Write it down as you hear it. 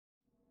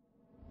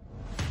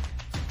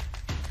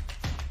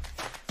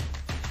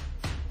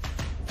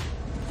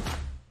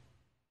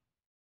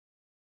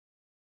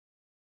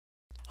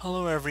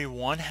Hello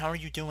everyone, how are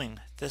you doing?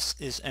 This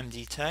is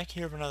MD Tech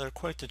here with another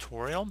quick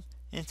tutorial.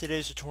 In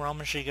today's tutorial I'm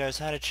going to show you guys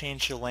how to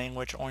change the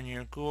language on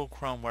your Google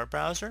Chrome web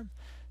browser.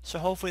 So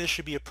hopefully this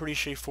should be a pretty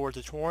straightforward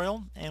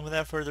tutorial, and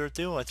without further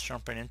ado let's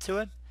jump right into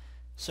it.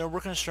 So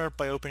we're going to start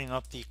by opening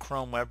up the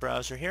Chrome web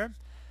browser here,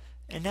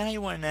 and now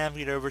you want to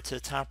navigate over to the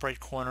top right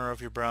corner of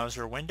your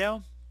browser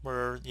window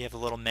where you have a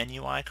little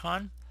menu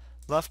icon.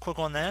 Left click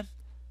on that,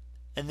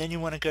 and then you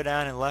want to go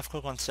down and left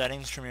click on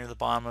settings from near the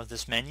bottom of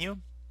this menu.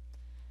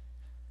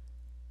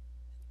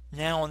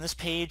 Now on this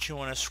page you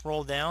want to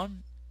scroll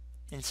down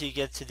until you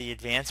get to the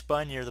advanced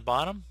button near the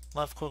bottom.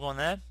 Left click on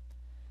that,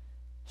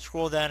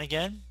 scroll down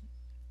again,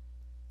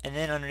 and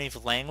then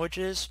underneath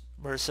languages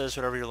where it says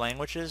whatever your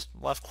language is,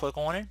 left click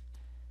on it.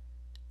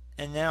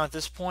 And now at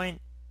this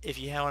point, if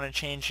you want to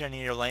change any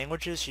of your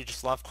languages, you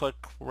just left click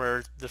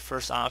where the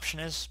first option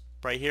is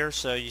right here.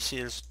 So you see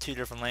there's two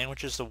different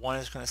languages. The one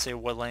is going to say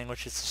what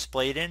language it's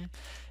displayed in,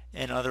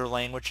 and other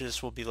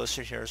languages will be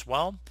listed here as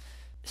well.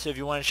 So if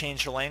you want to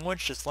change the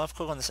language, just left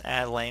click on this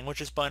Add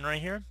Languages button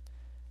right here.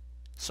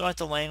 Select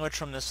the language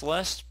from this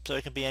list, so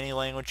it can be any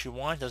language you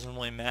want, doesn't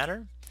really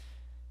matter.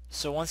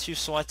 So once you've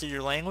selected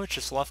your language,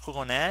 just left click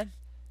on Add.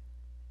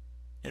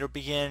 It'll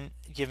begin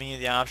giving you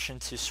the option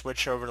to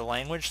switch over to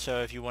language.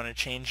 So if you want to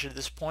change it at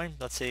this point,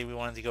 let's say we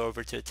wanted to go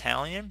over to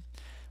Italian,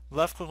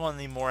 left click on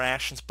the More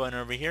Actions button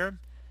over here,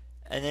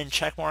 and then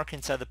check mark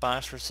inside the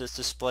box where it says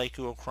Display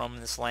Google Chrome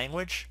in this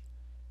language.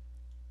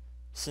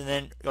 So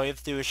then all you have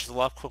to do is just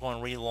left click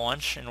on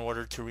relaunch in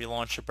order to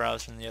relaunch the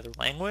browser in the other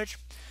language.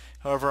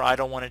 However, I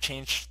don't want to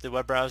change the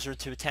web browser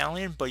to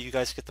Italian, but you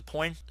guys get the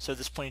point. So at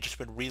this point you just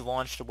would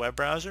relaunch the web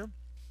browser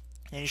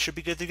and you should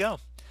be good to go.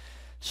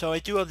 So I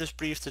do hope this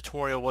brief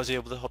tutorial was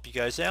able to help you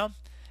guys out.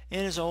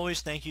 And as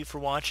always, thank you for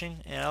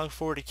watching, and I look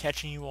forward to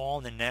catching you all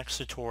in the next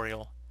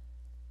tutorial.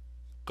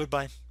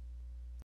 Goodbye.